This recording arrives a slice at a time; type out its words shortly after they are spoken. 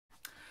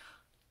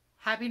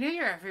Happy New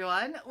Year,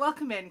 everyone.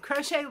 Welcome in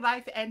Crochet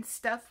Life and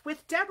Stuff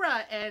with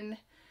Deborah, and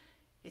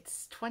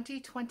it's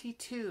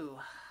 2022.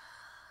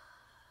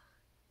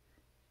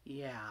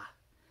 Yeah.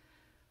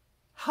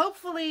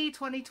 Hopefully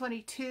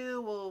 2022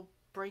 will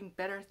bring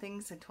better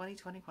things than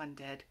 2021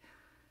 did,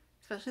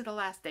 especially the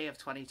last day of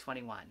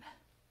 2021.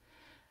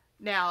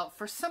 Now,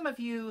 for some of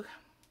you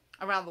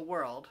around the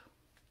world,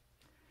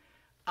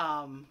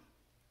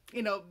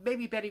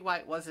 maybe Betty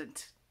White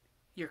wasn't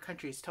your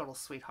country's total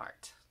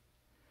sweetheart.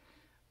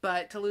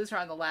 But to lose her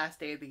on the last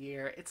day of the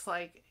year, it's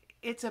like,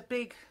 it's a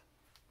big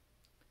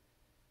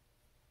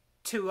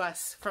to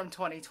us from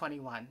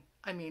 2021.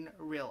 I mean,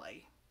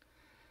 really.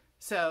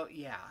 So,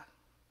 yeah.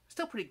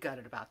 Still pretty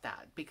gutted about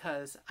that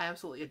because I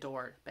absolutely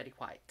adore Betty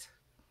White.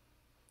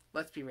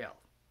 Let's be real.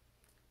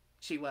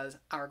 She was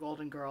our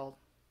golden girl,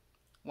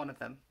 one of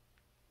them.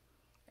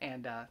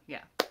 And,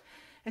 yeah.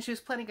 And she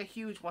was planning a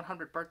huge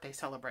 100th birthday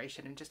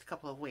celebration in just a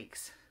couple of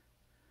weeks.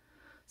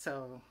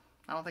 So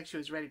I don't think she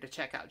was ready to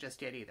check out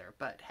just yet either,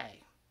 but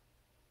hey,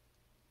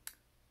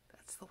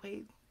 that's the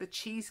way the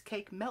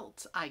cheesecake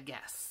melts, I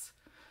guess.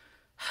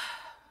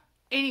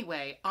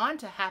 Anyway, on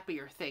to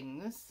happier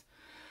things.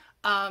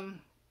 As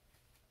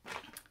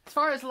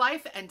far as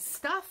life and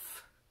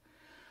stuff,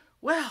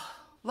 well,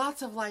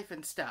 lots of life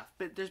and stuff,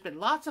 but there's been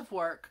lots of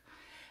work,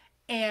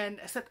 and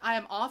except I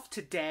am off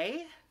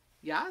today.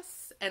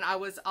 Yes, and I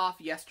was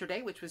off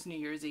yesterday, which was New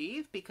Year's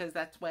Eve, because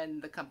that's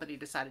when the company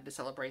decided to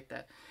celebrate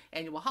the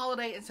annual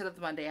holiday instead of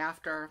the Monday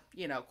after,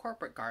 you know,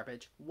 corporate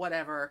garbage,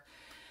 whatever.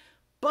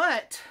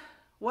 But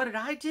what did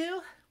I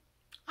do?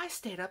 I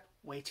stayed up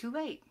way too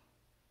late.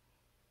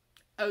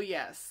 Oh,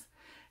 yes.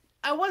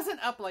 I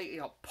wasn't up like,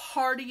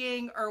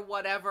 partying or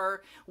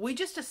whatever. We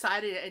just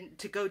decided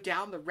to go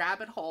down the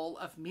rabbit hole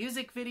of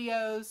music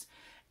videos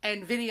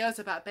and videos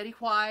about Betty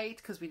White,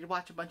 because we did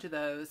watch a bunch of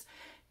those.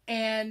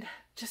 And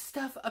just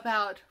stuff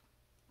about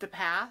the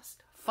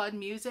past, fun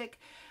music.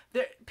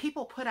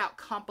 People put out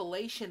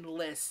compilation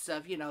lists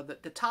of,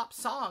 the top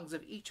songs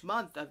of each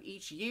month of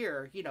each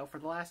year, for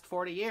the last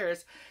 40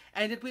 years.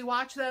 And did we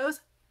watch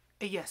those?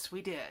 Yes,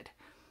 we did.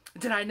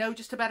 Did I know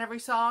just about every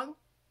song?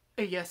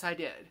 Yes, I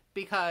did.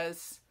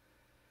 Because,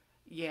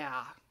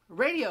 yeah,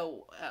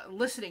 radio,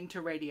 listening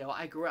to radio,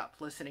 I grew up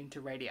listening to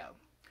radio.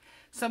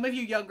 Some of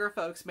you younger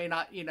folks may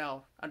not,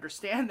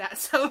 understand that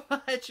so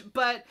much,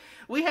 but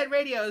we had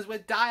radios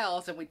with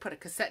dials and we'd put a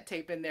cassette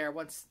tape in there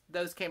once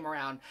those came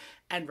around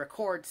and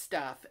record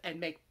stuff and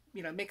make,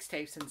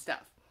 mixtapes and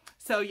stuff.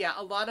 So yeah,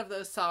 a lot of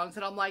those songs,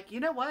 and I'm like, you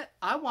know what?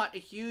 I want a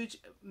huge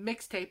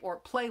mixtape or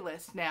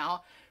playlist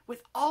now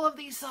with all of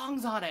these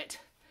songs on it.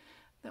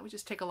 That would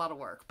just take a lot of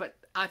work, but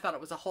I thought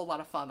it was a whole lot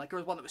of fun. Like there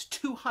was one that was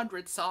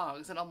 200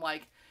 songs and I'm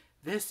like,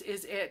 this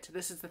is it.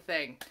 This is the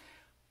thing.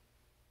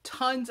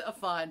 Tons of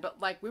fun,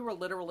 but like we were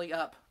literally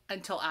up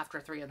until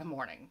after 3 in the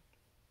morning.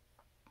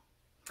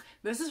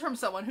 This is from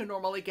someone who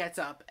normally gets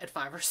up at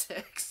 5 or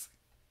 6.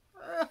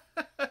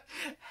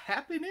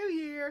 Happy New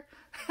Year.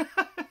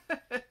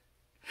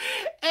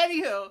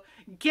 Anywho,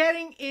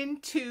 getting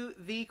into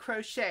the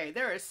crochet.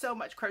 There is so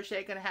much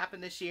crochet going to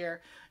happen this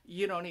year.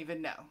 You don't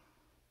even know.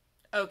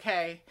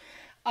 Okay.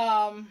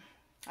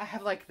 I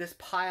have like this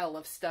pile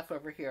of stuff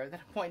over here that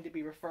I'm going to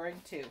be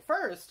referring to.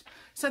 First,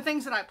 some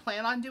things that I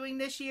plan on doing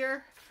this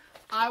year.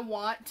 I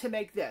want to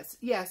make this.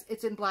 Yes,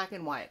 it's in black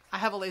and white. I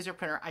have a laser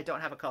printer. I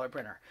don't have a color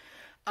printer.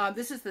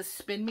 This is the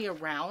Spin Me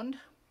Around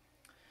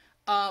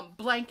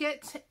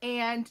blanket,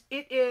 and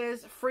it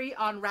is free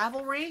on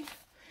Ravelry.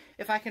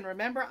 If I can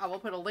remember, I will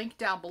put a link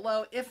down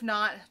below. If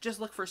not, just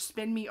look for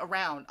Spin Me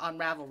Around on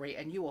Ravelry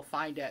and you will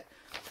find it.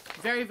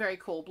 Very, very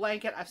cool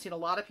blanket. I've seen a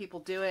lot of people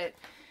do it,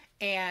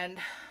 and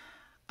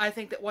I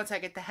think that once I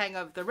get the hang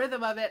of the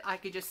rhythm of it, I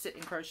could just sit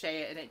and crochet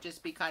it and it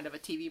just be kind of a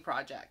TV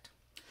project.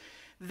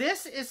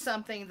 This is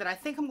something that I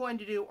think I'm going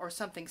to do, or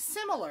something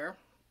similar,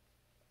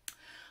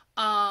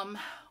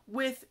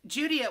 with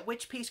Judy at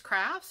Witch Piece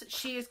Crafts.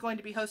 She is going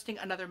to be hosting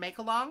another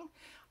make-along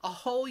a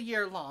whole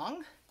year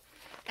long.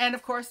 And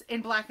of course,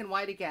 in black and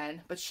white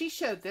again. But she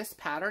showed this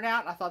pattern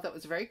out, and I thought that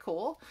was very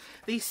cool.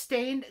 The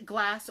Stained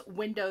Glass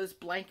Windows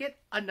Blanket,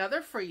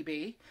 another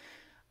freebie.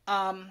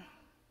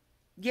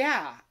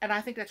 Yeah, and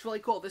I think that's really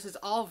cool. This is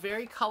all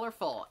very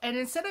colorful. And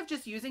instead of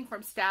just using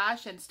from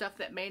stash and stuff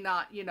that may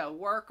not,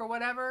 work or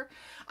whatever,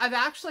 I've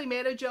actually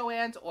made a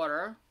Joann's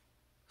order.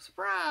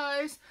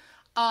 Surprise!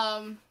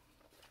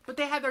 But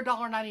they had their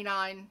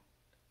 $1.99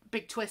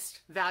 Big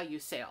Twist value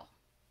sale.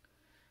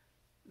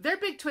 Their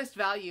Big Twist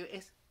value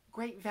is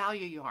great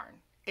value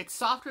yarn. It's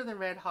softer than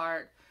Red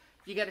Heart.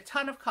 You get a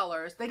ton of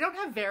colors. They don't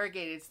have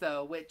variegateds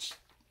though, which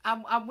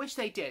I wish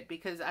they did,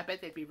 because I bet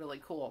they'd be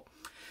really cool.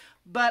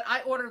 But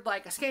I ordered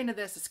like a skein of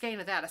this, a skein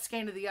of that, a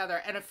skein of the other,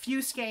 and a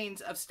few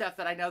skeins of stuff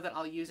that I know that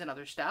I'll use in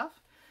other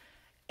stuff.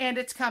 And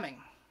it's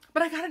coming.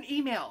 But I got an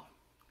email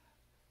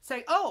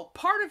saying, oh,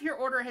 part of your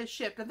order has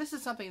shipped. And this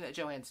is something that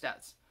Joann's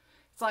does.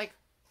 It's like,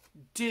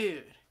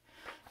 dude,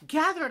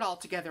 gather it all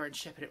together and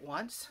ship it at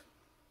once.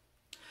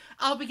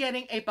 I'll be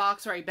getting a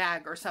box or a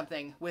bag or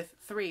something with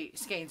 3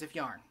 skeins of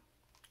yarn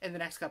in the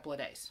next couple of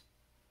days.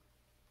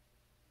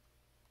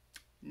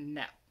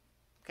 No.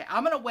 Okay,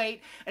 I'm going to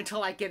wait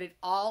until I get it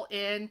all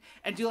in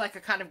and do like a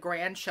kind of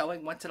grand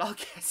showing once it all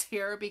gets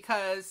here,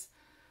 because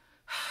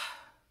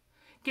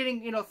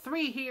getting, you know,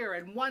 3 here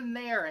and 1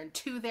 there and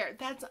 2 there,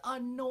 that's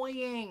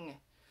annoying.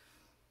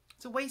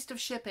 It's a waste of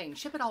shipping.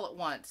 Ship it all at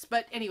once.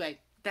 But anyway,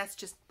 that's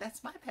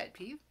my pet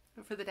peeve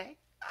for the day.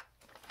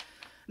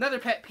 Another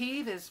pet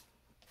peeve is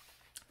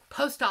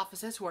post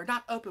offices who are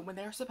not open when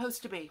they're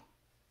supposed to be.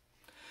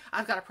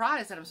 I've got a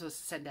prize that I'm supposed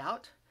to send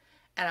out,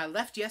 and I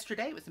left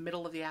yesterday. It was the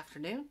middle of the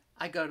afternoon.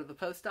 I go to the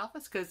post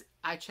office because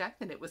I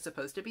checked and it was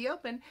supposed to be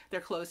open.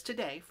 They're closed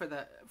today for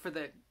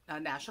the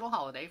national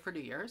holiday for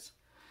New Year's.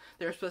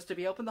 They're supposed to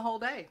be open the whole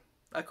day,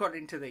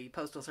 according to the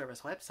Postal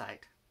Service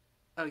website.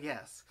 Oh,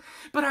 yes.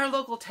 But our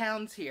local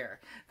towns here,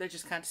 they're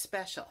just kind of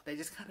special. They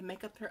just kind of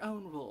make up their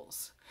own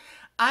rules.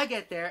 I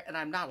get there, and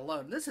I'm not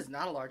alone. This is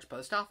not a large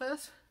post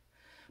office.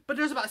 But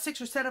there's about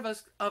 6 or 7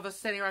 of us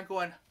standing around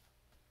going,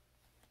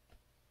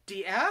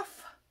 DF?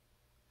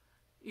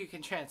 You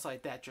can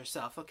translate that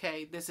yourself,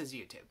 okay? This is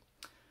YouTube.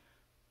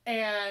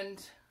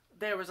 And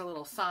there was a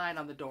little sign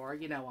on the door,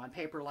 you know, on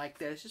paper like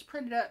this, just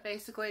printed up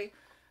basically.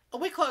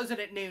 We close it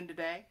at noon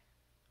today.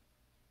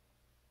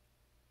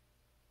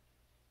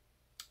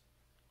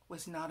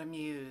 Was not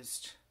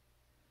amused.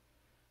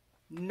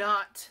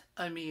 Not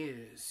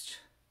amused.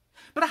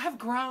 But I have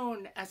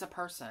grown as a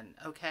person,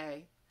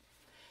 okay?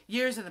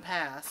 Years in the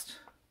past,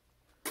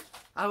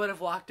 I would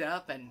have walked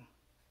up and,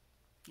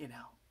 you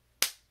know,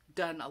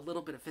 done a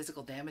little bit of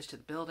physical damage to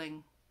the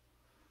building,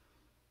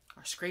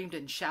 or screamed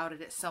and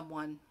shouted at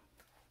someone.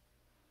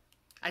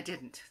 I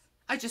didn't.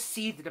 I just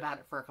seethed about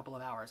it for a couple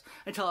of hours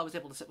until I was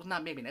able to sit. Well,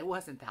 not maybe. It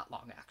wasn't that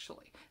long,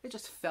 actually. It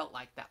just felt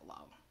like that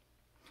long.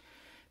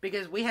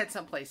 Because we had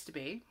some place to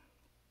be.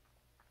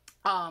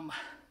 A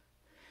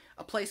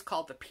place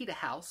called the Pita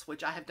House,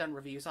 which I have done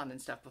reviews on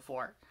and stuff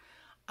before.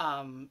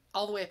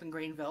 All the way up in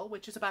Greenville,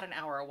 which is about an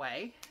hour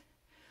away.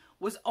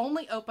 Was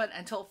only open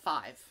until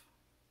 5.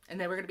 And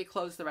they were going to be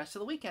closed the rest of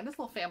the weekend. It's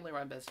a little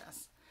family-run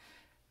business.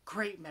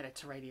 Great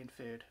Mediterranean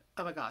food.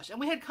 Oh my gosh. And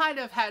we had kind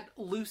of had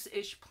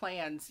loose-ish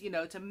plans, you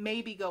know, to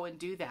maybe go and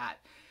do that.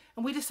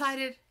 And we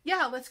decided,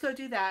 yeah, let's go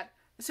do that.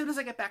 As soon as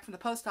I get back from the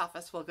post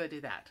office, we'll go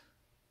do that.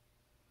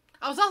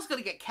 I was also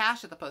going to get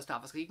cash at the post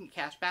office, because you can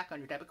cash back on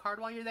your debit card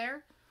while you're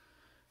there.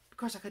 Of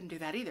course, I couldn't do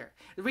that either.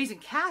 The reason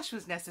cash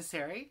was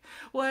necessary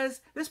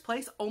was this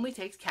place only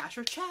takes cash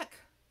or check.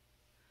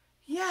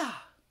 Yeah.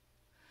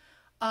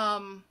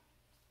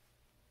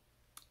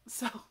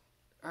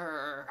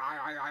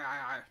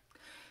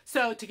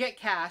 So to get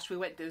cash, we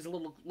went, there's a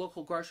little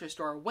local grocery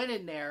store, went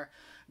in there,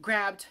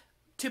 grabbed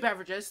 2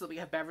 beverages, so that we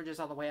have beverages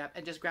on the way up,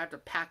 and just grabbed a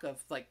pack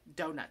of like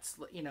donuts,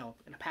 you know,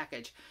 in a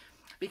package,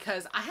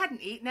 because I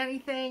hadn't eaten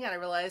anything, and I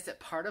realized that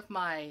part of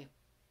my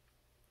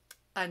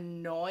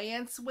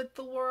annoyance with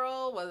the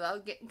world was I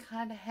was getting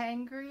kind of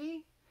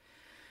hangry.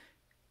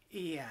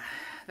 Yeah,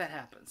 that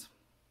happens.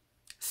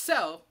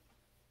 So,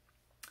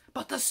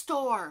 but the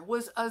store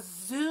was a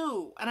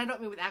zoo. And I don't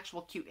mean with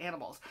actual cute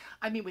animals.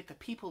 I mean with the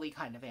people-y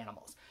kind of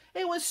animals.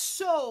 It was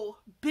so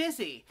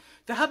busy.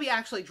 The hubby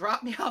actually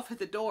dropped me off at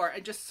the door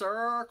and just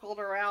circled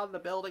around the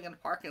building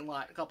and parking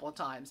lot a couple of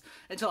times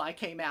until I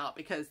came out,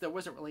 because there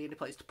wasn't really any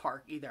place to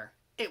park either.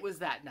 It was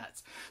that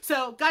nuts.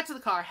 So, got to the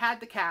car,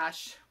 had the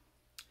cash,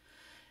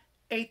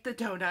 ate the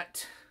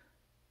donut,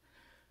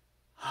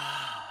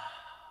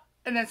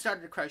 and then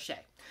started to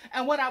crochet.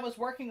 And what I was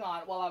working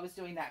on while I was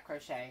doing that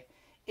crochet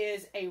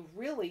is a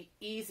really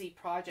easy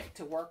project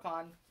to work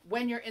on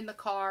when you're in the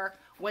car,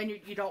 when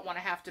you don't want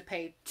to have to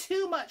pay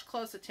too much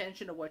close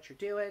attention to what you're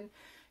doing.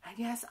 And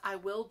yes, I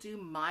will do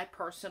my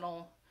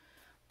personal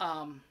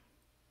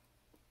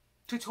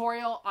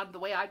tutorial on the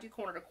way I do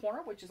corner to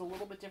corner, which is a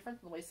little bit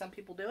different than the way some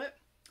people do it.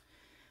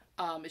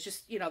 It's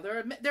just, you know,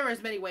 there are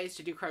as many ways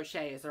to do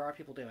crochet as there are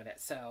people doing it.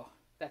 So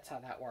that's how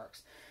that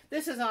works.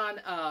 This is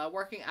on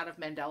working out of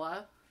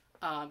Mandela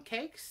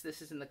cakes.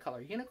 This is in the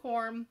color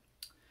Unicorn.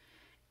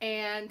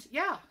 And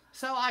yeah,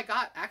 so I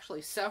got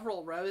actually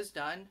several rows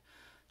done,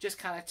 just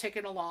kind of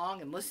ticking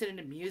along and listening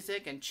to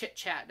music and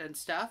chit-chatting and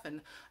stuff. And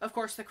of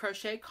course the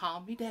crochet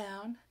calmed me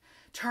down,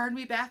 turned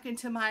me back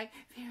into my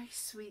very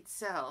sweet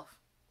self.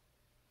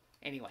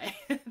 Anyway,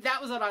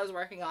 that was what I was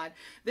working on.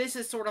 This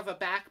is sort of a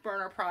back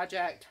burner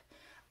project.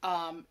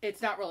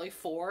 It's not really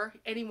for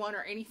anyone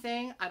or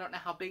anything. I don't know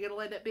how big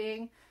it'll end up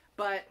being,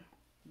 but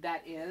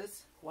that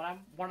is what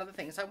one of the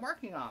things I'm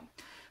working on.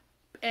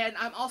 And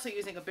I'm also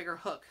using a bigger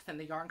hook than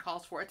the yarn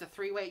calls for. It's a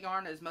 3-weight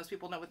yarn, as most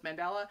people know with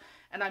Mandela.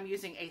 And I'm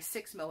using a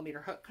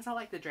 6mm hook because I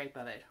like the drape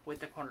of it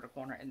with the corner to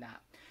corner in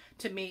that.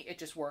 To me, it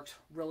just works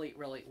really,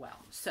 really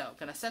well. So, I'm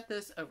going to set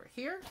this over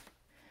here.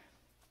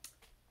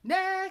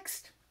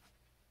 Next!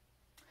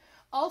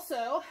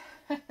 Also,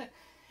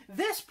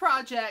 this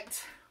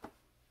project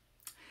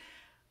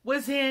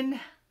was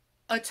in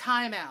a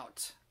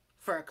timeout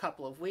for a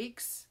couple of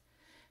weeks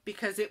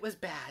because it was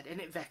bad and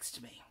it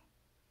vexed me.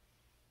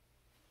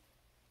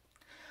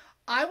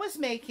 I was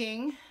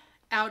making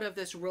out of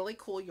this really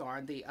cool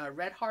yarn, the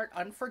Red Heart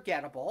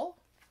Unforgettable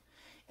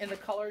in the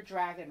color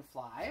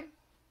Dragonfly,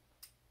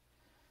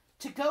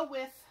 to go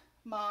with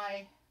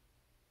my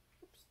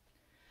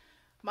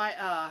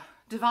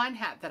divine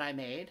hat that I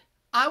made,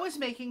 I was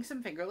making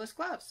some fingerless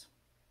gloves.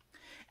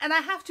 And I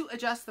have to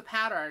adjust the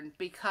pattern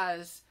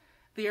because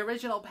the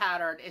original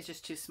pattern is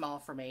just too small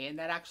for me. And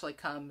that actually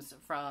comes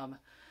from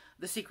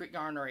the Secret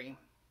Yarnery.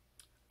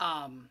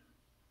 And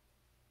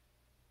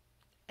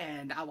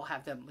I will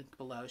have them linked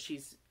below.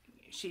 She's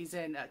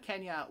in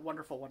Kenya.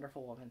 Wonderful,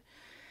 wonderful woman.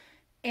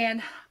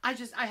 And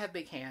I have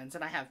big hands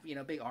and I have, you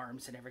know, big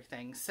arms and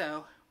everything.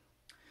 So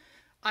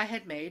I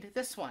had made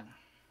this one.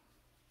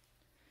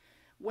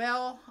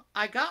 Well,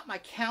 I got my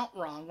count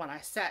wrong when I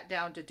sat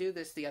down to do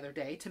this the other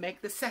day to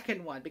make the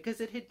second one because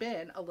it had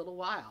been a little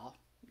while.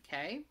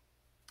 Okay.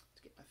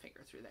 Let's get my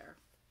finger through there.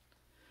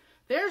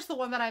 There's the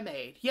one that I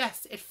made.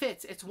 Yes, it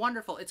fits. It's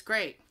wonderful. It's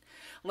great.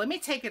 Let me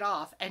take it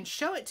off and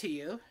show it to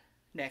you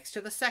next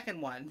to the second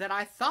one that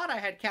I thought I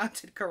had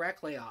counted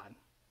correctly on.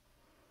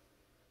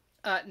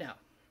 No.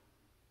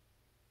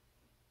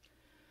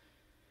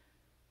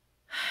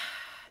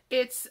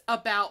 It's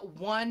about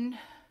one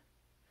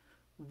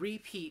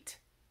repeat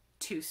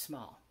too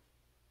small.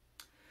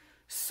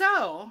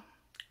 So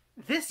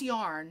this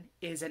yarn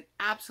is an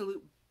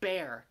absolute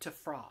bear to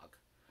frog.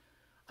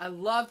 I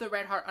love the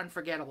Red Heart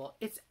Unforgettable.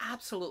 It's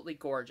absolutely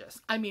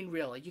gorgeous. I mean,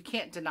 really, you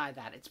can't deny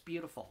that. It's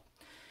beautiful.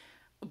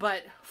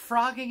 But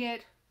frogging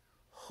it,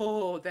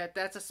 oh,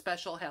 that's a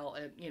special hell,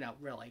 you know,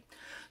 really.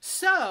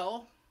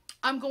 So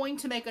I'm going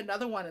to make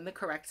another one in the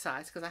correct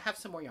size because I have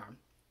some more yarn.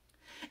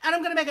 And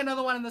I'm going to make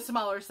another one in the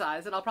smaller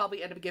size, and I'll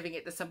probably end up giving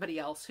it to somebody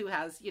else who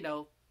has, you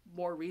know,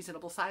 more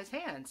reasonable sized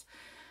hands.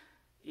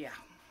 Yeah.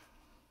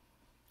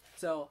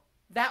 So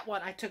that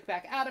one I took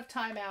back out of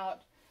timeout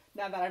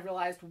now that I've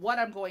realized what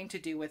I'm going to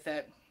do with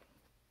it.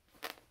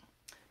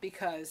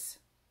 Because,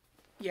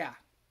 yeah,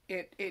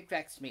 it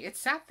vexed me. It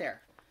sat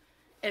there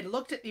and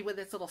looked at me with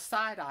its little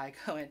side eye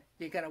going,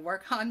 "You going to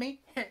work on me?"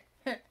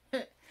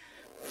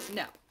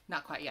 No,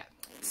 not quite yet.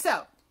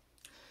 So,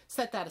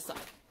 set that aside.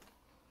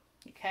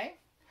 Okay?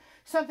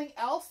 Something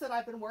else that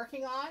I've been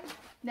working on.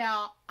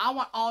 Now, I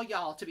want all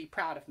y'all to be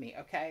proud of me,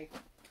 okay?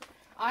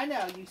 I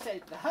know you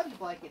said the hubby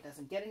blanket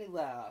doesn't get any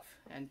love.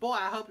 And boy,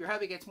 I hope your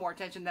hubby gets more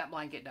attention than that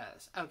blanket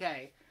does.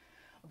 Okay?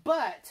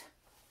 But,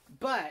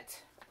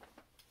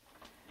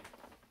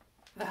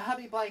 the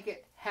hubby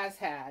blanket has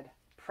had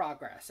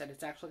progress. And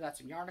it's actually got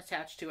some yarn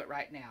attached to it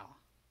right now.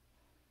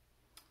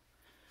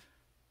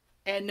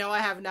 And no, I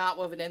have not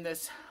woven in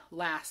this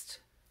last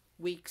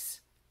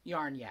week's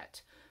yarn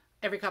yet.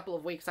 Every couple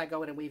of weeks I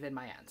go in and weave in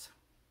my ends.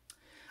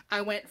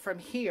 I went from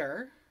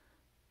here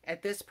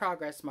at this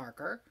progress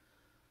marker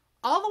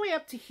all the way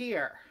up to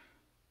here.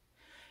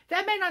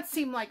 That may not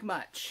seem like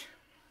much,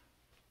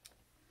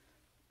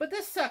 but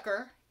this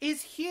sucker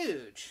is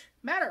huge.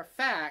 Matter of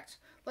fact,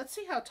 let's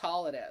see how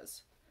tall it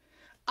is.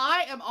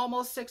 I am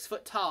almost 6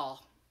 foot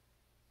tall,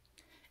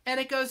 and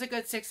it goes a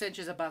good 6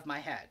 inches above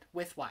my head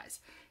widthwise.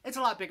 It's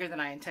a lot bigger than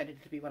I intended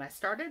it to be when I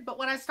started, but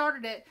when I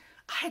started it,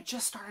 I had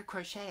just started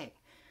crocheting.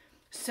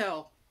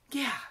 So,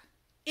 yeah,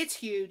 it's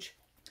huge.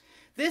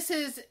 This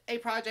is a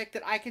project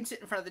that I can sit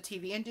in front of the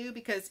TV and do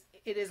because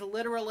it is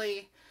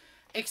literally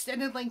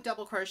extended length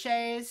double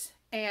crochets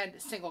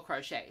and single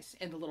crochets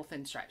in the little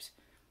thin stripes.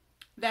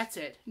 That's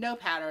it. No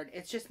pattern.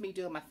 It's just me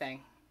doing my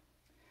thing.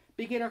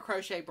 Beginner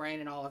crochet brain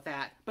and all of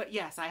that. But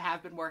yes, I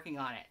have been working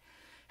on it.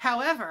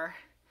 However,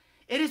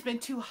 it has been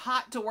too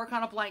hot to work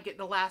on a blanket in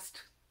the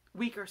last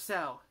week or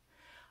so.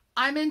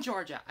 I'm in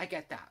Georgia. I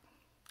get that.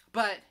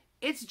 But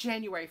it's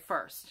January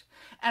 1st,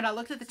 and I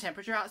looked at the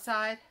temperature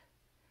outside,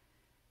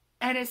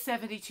 and it's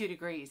 72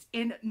 degrees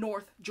in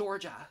North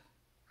Georgia.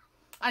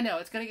 I know,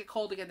 it's going to get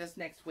cold again this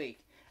next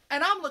week,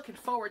 and I'm looking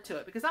forward to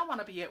it, because I want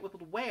to be able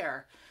to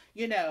wear,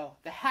 you know,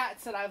 the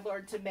hats that I've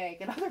learned to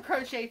make and other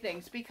crochet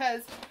things,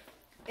 because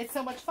it's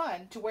so much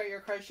fun to wear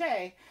your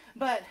crochet,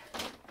 but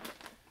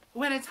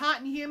when it's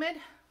hot and humid,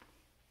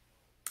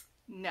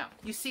 no.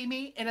 You see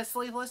me in a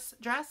sleeveless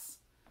dress?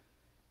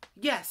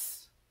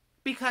 Yes,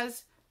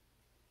 because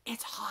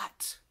it's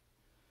hot.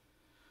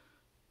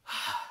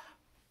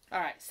 All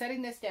right,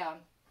 setting this down.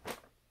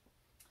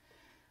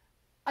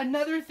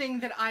 Another thing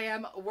that I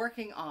am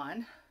working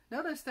on.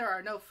 Notice there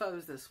are no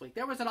faux this week.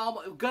 There was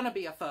gonna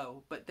be a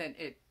faux, but then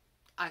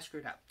I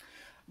screwed up.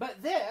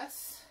 But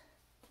this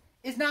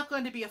is not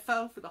going to be a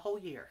faux for the whole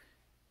year.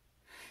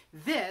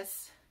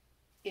 This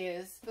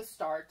is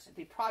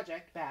the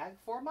project bag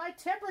for my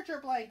temperature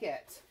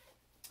blanket.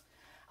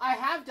 I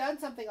have done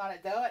something on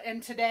it though,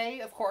 and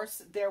today, of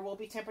course, there will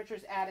be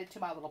temperatures added to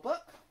my little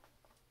book.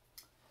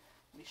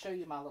 Let me show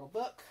you my little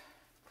book.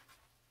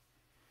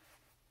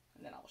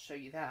 And then I'll show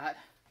you that.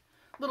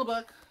 Little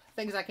book,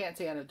 things I can't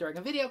say during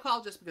a video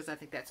call just because I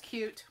think that's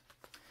cute.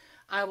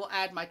 I will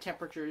add my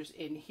temperatures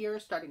in here,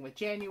 starting with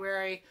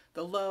January,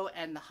 the low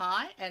and the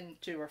high. And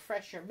to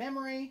refresh your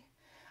memory,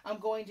 I'm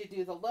going to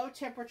do the low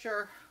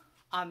temperature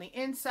on the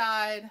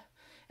inside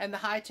and the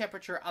high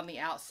temperature on the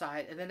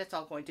outside, and then it's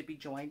all going to be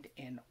joined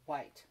in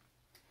white.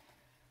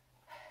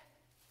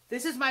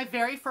 This is my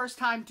very first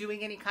time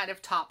doing any kind of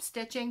top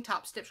stitch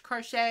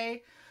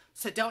crochet,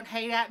 So don't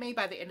hate at me.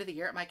 By the end of the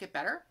year, it might get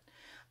better.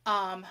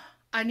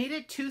 I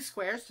needed 2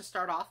 squares to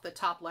start off the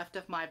top left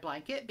of my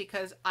blanket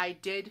because I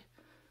did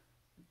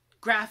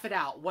graph it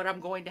out, what I'm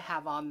going to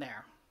have on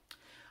there.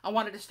 I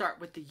wanted to start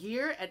with the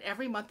year, and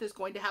every month is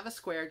going to have a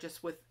square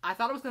just with, I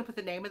thought I was going to put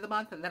the name of the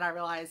month, and then I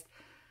realized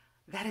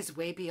that is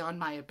way beyond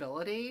my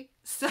ability.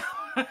 So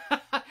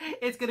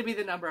it's going to be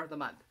the number of the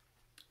month.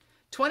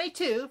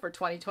 22 for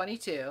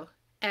 2022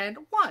 and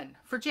 1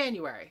 for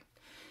January.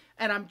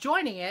 And I'm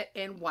joining it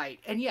in white.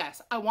 And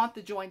yes, I want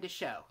the join to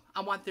show.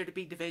 I want there to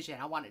be division.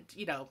 I want it,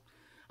 you know,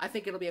 I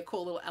think it'll be a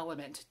cool little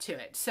element to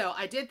it. So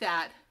I did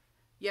that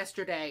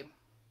yesterday.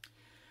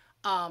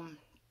 So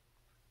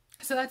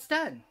that's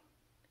done.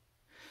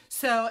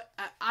 So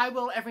I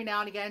will every now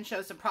and again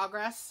show some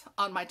progress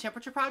on my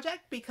temperature project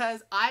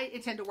because I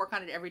intend to work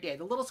on it every day.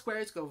 The little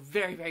squares go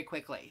very, very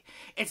quickly.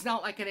 It's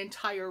not like an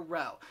entire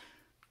row.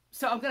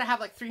 So I'm going to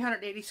have like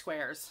 380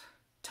 squares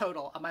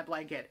total on my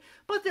blanket,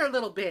 but they're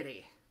little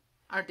bitty.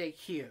 Aren't they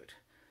cute?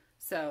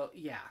 So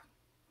yeah,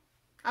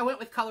 I went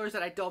with colors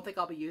that I don't think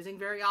I'll be using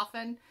very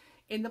often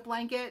in the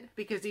blanket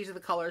because these are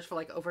the colors for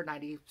like over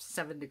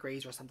 97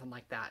 degrees or something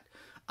like that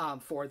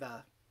for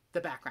the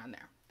background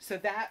there. So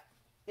that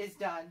is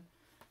done.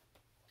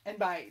 And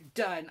by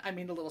done, I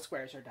mean the little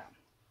squares are done.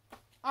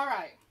 All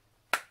right.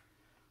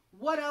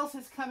 What else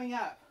is coming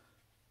up?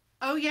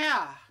 Oh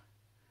yeah.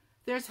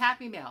 There's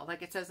Happy Mail,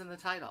 like it says in the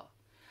title.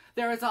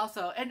 There is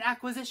also an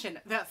acquisition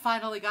that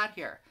finally got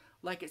here,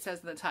 like it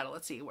says in the title.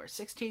 Let's see, we're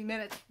 16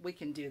 minutes. We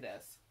can do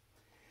this.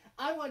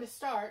 I want to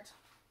start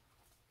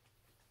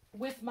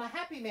with my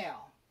Happy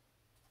Mail.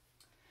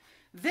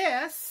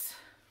 This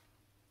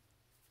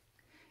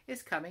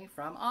is coming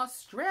from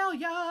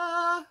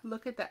Australia.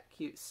 Look at that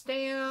cute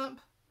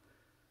stamp.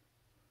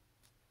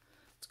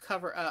 Let's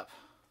cover up.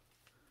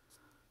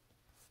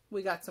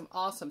 We got some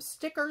awesome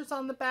stickers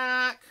on the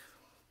back.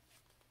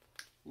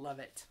 Love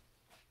it.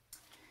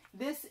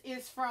 This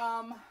is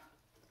from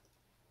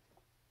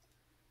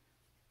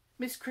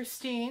Miss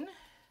Christine,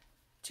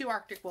 2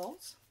 Arctic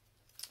Wolves.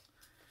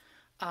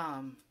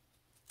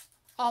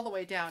 All the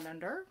way down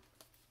under.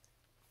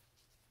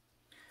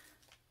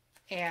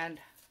 And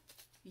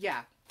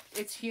yeah,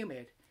 it's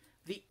humid.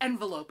 The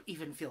envelope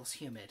even feels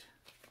humid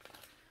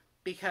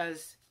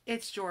because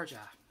it's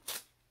Georgia.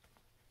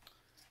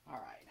 All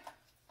right.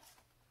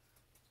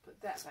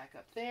 Put that back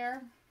up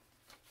there.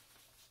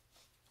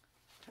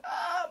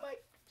 Oh my,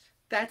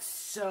 that's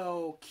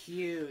so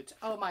cute.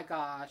 Oh my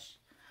gosh.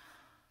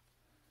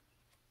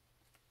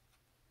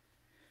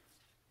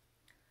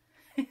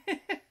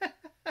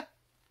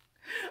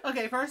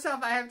 Okay, first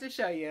off, I have to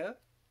show you.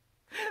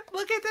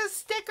 Look at the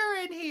sticker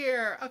in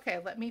here. Okay,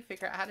 let me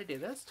figure out how to do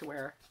this to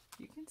where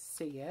you can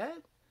see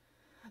it.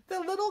 The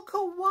little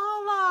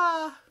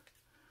koala.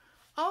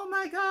 Oh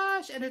my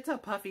gosh. And it's a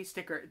puffy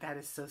sticker. That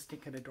is so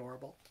stinking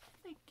adorable.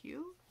 Thank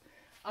you.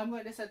 I'm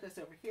going to set this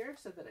over here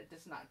so that it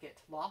does not get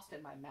lost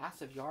in my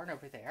massive yarn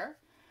over there.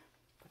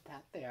 Put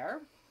that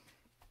there.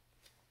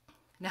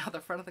 Now the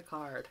front of the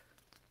card.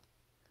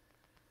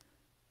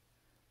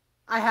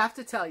 I have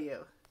to tell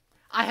you,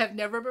 I have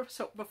never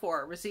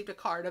before received a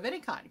card of any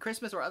kind,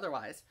 Christmas or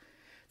otherwise,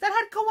 that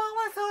had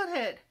koalas on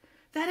it.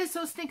 That is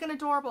so stinking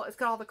adorable. It's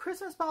got all the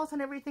Christmas balls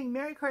and everything.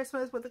 Merry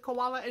Christmas with the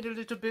koala and a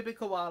little baby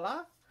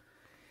koala.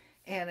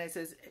 And it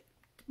says,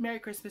 Merry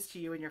Christmas to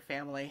you and your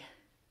family.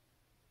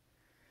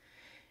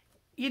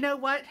 You know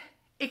what?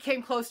 It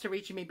came close to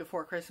reaching me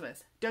before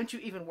Christmas. Don't you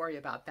even worry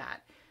about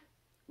that.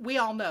 We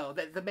all know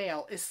that the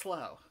mail is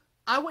slow.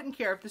 I wouldn't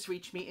care if this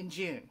reached me in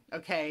June,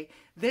 okay?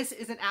 This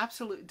is an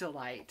absolute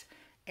delight,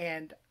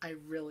 and I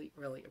really,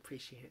 really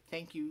appreciate it.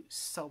 Thank you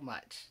so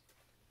much.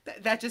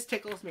 That just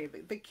tickles me.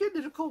 The cute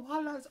little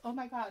koalas. Oh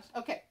my gosh.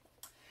 Okay.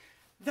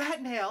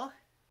 That mail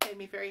made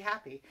me very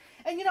happy.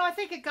 And you know, I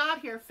think it got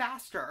here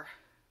faster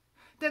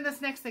than this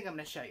next thing I'm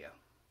going to show you,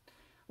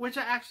 which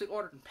I actually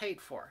ordered and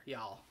paid for,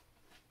 y'all.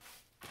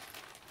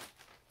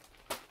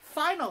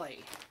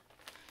 Finally,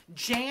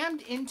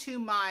 jammed into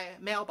my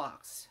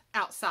mailbox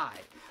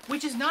outside,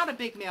 which is not a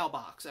big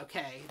mailbox,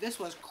 okay? This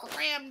was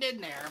crammed in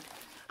there.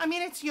 I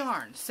mean, it's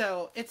yarn,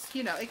 so it's,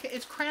 you know,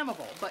 it's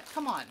crammable, but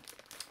come on.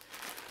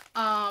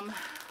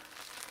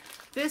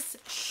 This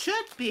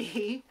should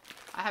be,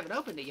 I haven't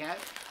opened it yet,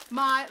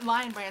 my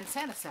Lion Brand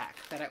Santa sack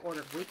that I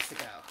ordered weeks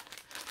ago.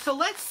 So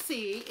let's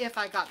see if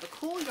I got the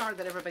cool yarn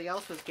that everybody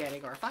else was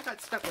getting, or if I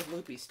got stuck with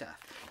loopy stuff.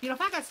 You know,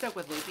 if I got stuck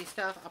with loopy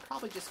stuff, I'm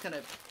probably just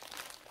gonna,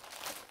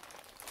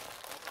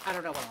 I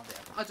don't know what I'll do.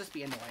 I'll just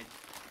be annoyed.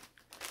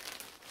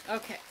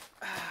 Okay.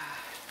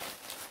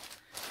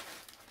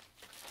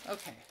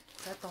 Okay,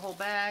 that's the whole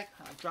bag.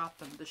 I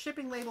dropped the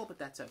shipping label, but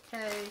that's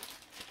okay.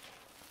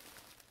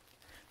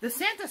 The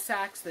Santa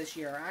sacks this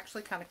year are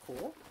actually kind of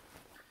cool.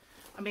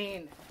 I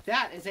mean,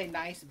 that is a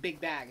nice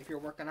big bag if you're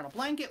working on a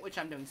blanket, which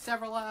I'm doing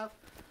several of.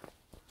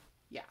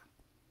 Yeah,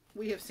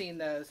 we have seen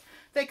those.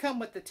 They come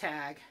with the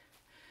tag.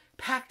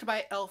 Packed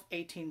by Elf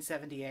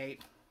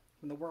 1878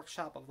 from the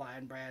workshop of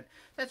Lion Brand.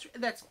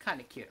 That's kind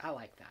of cute. I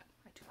like that.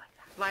 I do like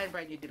that. Lion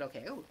Brand, you did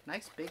okay. Oh,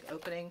 nice big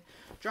opening.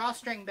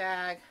 Drawstring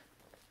bag.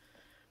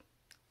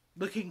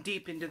 looking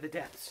deep into the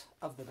depths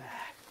of the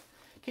bag.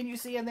 Can you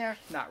see in there?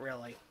 Not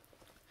really.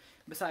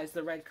 Besides,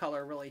 the red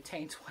color really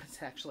taints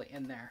what's actually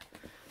in there.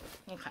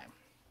 Okay.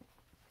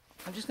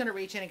 I'm just going to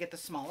reach in and get the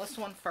smallest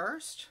one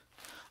first.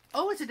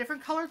 Oh, it's a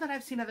different color than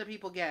I've seen other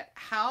people get.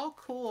 How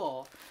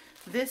cool.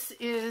 This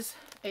is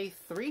a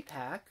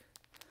 3-pack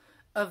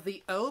of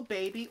the Oh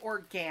Baby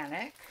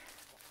Organic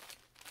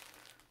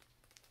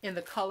in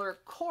the color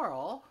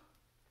Coral.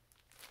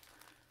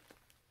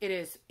 It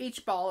is,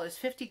 each ball is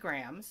 50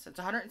 grams. It's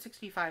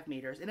 165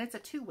 meters, and it's a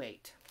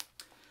 2-weight.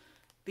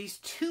 These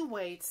 2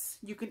 weights,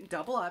 you can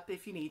double up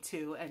if you need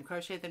to and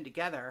crochet them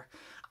together.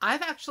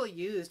 I've actually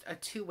used a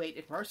 2-weight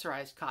in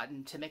mercerized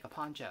cotton to make a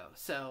poncho.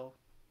 So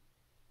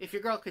if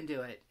your girl can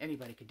do it,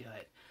 anybody can do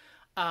it.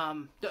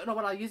 Don't know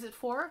what I'll use it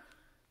for.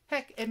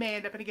 Heck, it may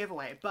end up in a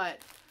giveaway, but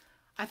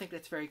I think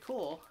that's very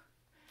cool.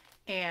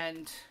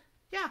 And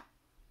yeah,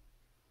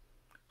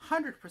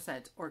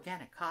 100%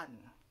 organic cotton.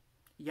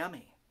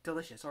 Yummy,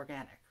 delicious,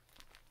 organic.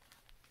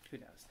 Who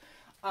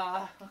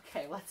knows?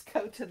 Okay, let's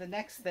go to the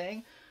next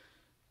thing.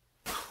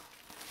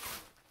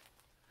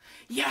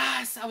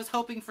 Yes, I was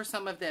hoping for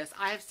some of this.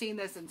 I have seen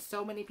this in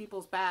so many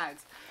people's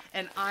bags,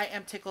 and I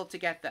am tickled to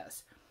get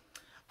this.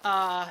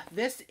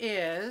 This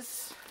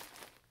is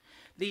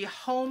the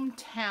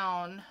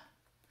Hometown,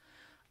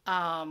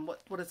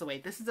 what is the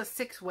weight? This is a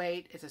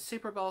 6-weight. It's a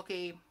super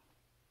bulky.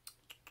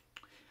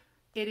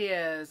 It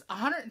is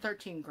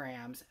 113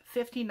 grams,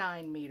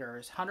 59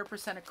 meters,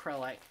 100%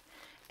 acrylic.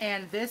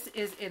 And this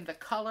is in the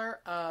color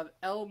of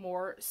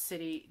Elmore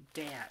City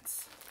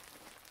Dance.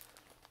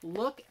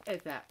 Look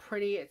at that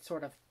pretty. It's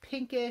sort of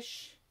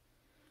pinkish.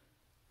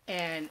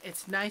 And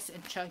it's nice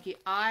and chunky.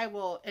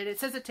 And it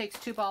says it takes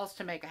 2 balls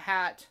to make a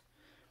hat.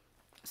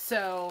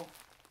 So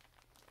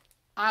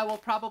I will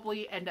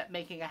probably end up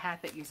making a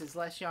hat that uses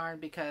less yarn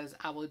because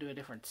I will do a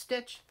different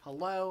stitch.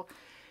 Hello.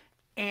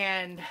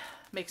 And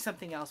make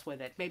something else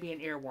with it. Maybe an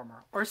ear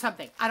warmer or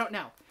something. I don't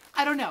know.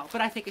 I don't know.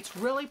 But I think it's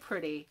really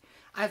pretty.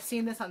 I've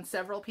seen this on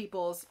several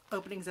people's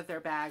openings of their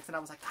bags. And I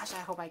was like, gosh, I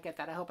hope I get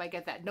that. I hope I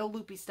get that. No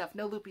loopy stuff.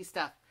 No loopy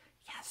stuff.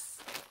 Yes.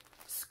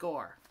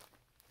 Score.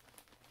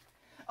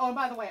 Oh, and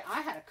by the way,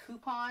 I had a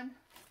coupon.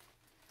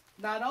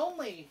 Not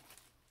only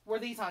were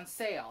these on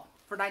sale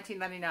for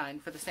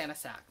 $19.99 for the Santa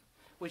sack,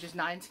 which is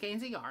 9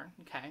 skeins of yarn.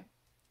 Okay.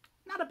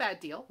 Not a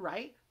bad deal,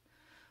 right?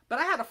 But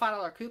I had a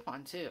 $5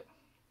 coupon too.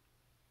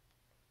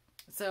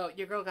 So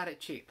your girl got it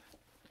cheap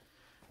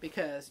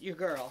because your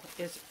girl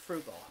is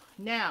frugal.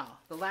 Now,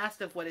 the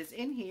last of what is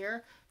in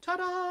here.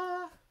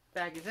 Ta-da!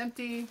 Bag is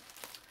empty.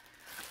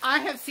 I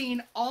have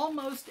seen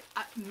almost,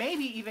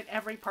 maybe even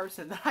every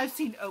person that I've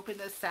seen open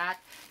this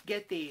sack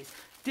get these.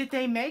 Did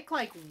they make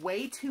like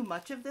way too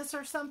much of this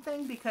or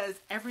something? Because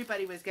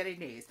everybody was getting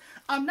these.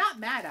 I'm not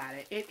mad at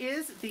it. It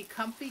is the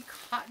Comfy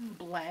Cotton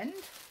Blend.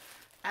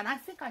 And I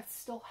think I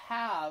still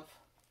have,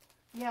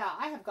 yeah,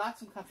 I have got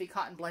some Comfy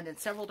Cotton Blend in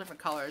several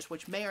different colors,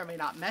 which may or may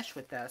not mesh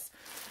with this.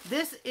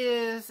 This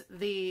is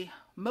the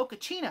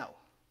Mochaccino.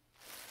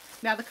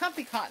 Now the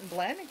Comfy Cotton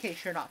Blend, in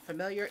case you're not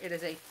familiar, it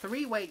is a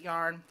 3-weight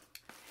yarn.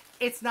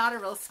 It's not a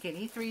real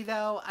skinny 3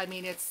 though. I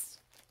mean, it's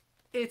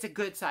a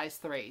good size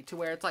 3 to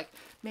where it's like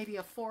maybe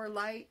a 4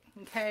 light.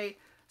 Okay.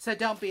 So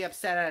don't be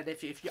upset at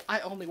it if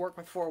I only work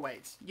with 4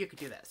 weights. You could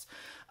do this.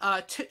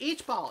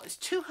 Each ball is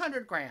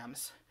 200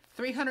 grams,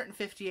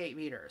 358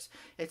 meters.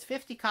 It's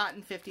 50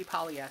 cotton, 50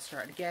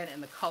 polyester. And again,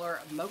 in the color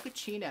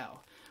Mochaccino,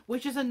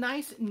 which is a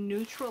nice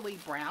neutrally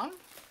brown.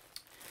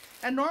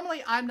 And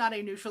normally I'm not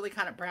a neutrally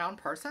kind of brown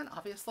person,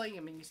 obviously.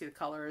 I mean, you see the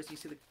colors, you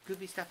see the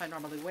goofy stuff I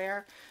normally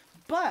wear.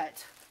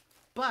 But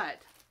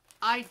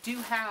I do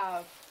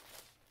have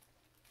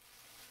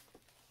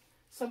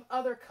some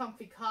other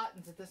comfy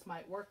cottons that this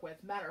might work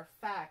with. Matter of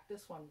fact,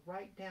 this one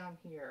right down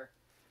here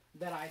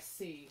that I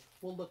see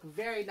will look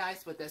very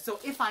nice with this. So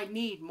if I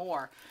need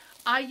more,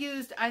 I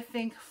used, I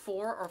think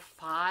 4 or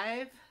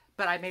 5,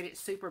 but I made it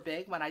super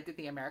big when I did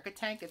the America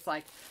tank. It's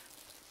like,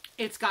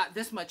 it's got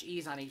this much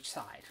ease on each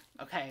side.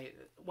 Okay,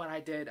 when I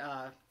did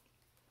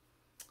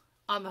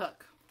On the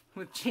Hook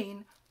with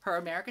Jean, her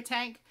America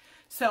tank.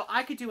 So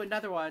I could do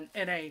another one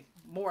in a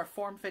more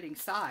form-fitting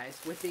size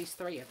with these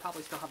 3 and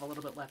probably still have a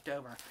little bit left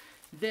over.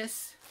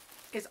 This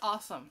is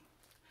awesome.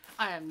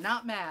 I am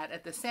not mad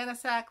at the Santa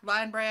Sack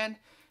line brand.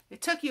 It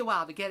took you a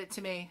while to get it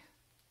to me,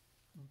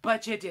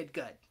 but you did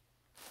good.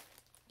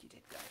 You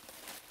did good.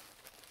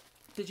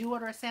 Did you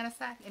order a Santa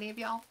Sack, any of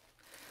y'all?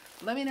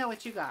 Let me know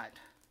what you got.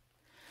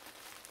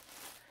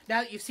 Now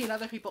that you've seen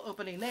other people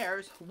opening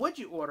theirs, would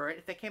you order it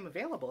if they came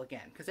available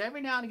again? Because every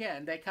now and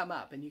again, they come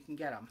up and you can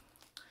get them.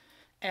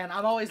 And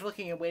I'm always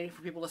looking and waiting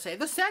for people to say,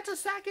 the Santa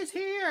Sack is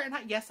here! And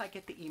yes, I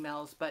get the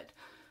emails, but,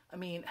 I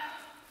mean,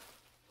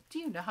 do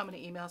you know how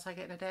many emails I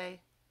get in a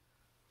day?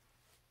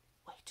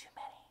 Way too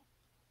many.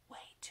 Way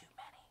too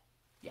many.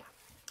 Yeah.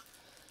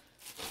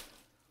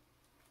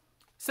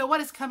 So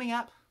what is coming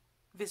up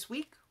this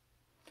week?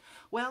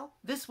 Well,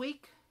 this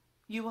week,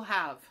 you will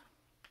have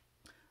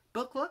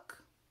Book Look.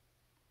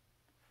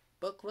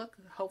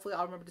 Hopefully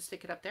I'll remember to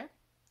stick it up there.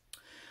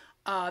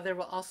 There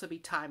will also be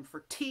time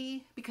for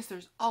tea, because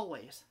there's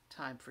always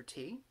time for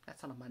tea.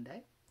 That's on a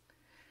Monday.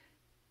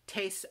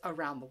 Tastes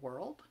Around the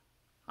World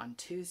on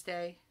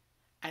Tuesday.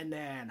 And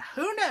then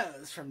who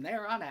knows from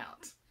there on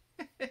out.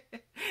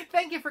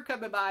 Thank you for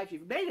coming by. If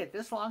you've made it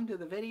this long to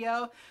the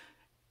video,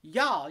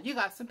 y'all, you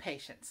got some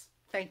patience.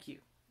 Thank you.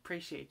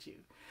 Appreciate you.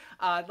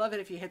 I'd love it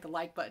if you hit the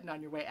like button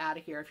on your way out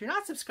of here. If you're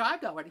not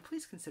subscribed already,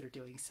 please consider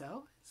doing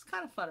so. It's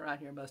kind of fun around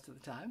here most of the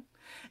time.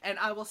 And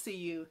I will see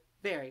you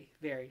very,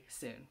 very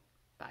soon.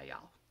 Bye,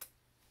 y'all.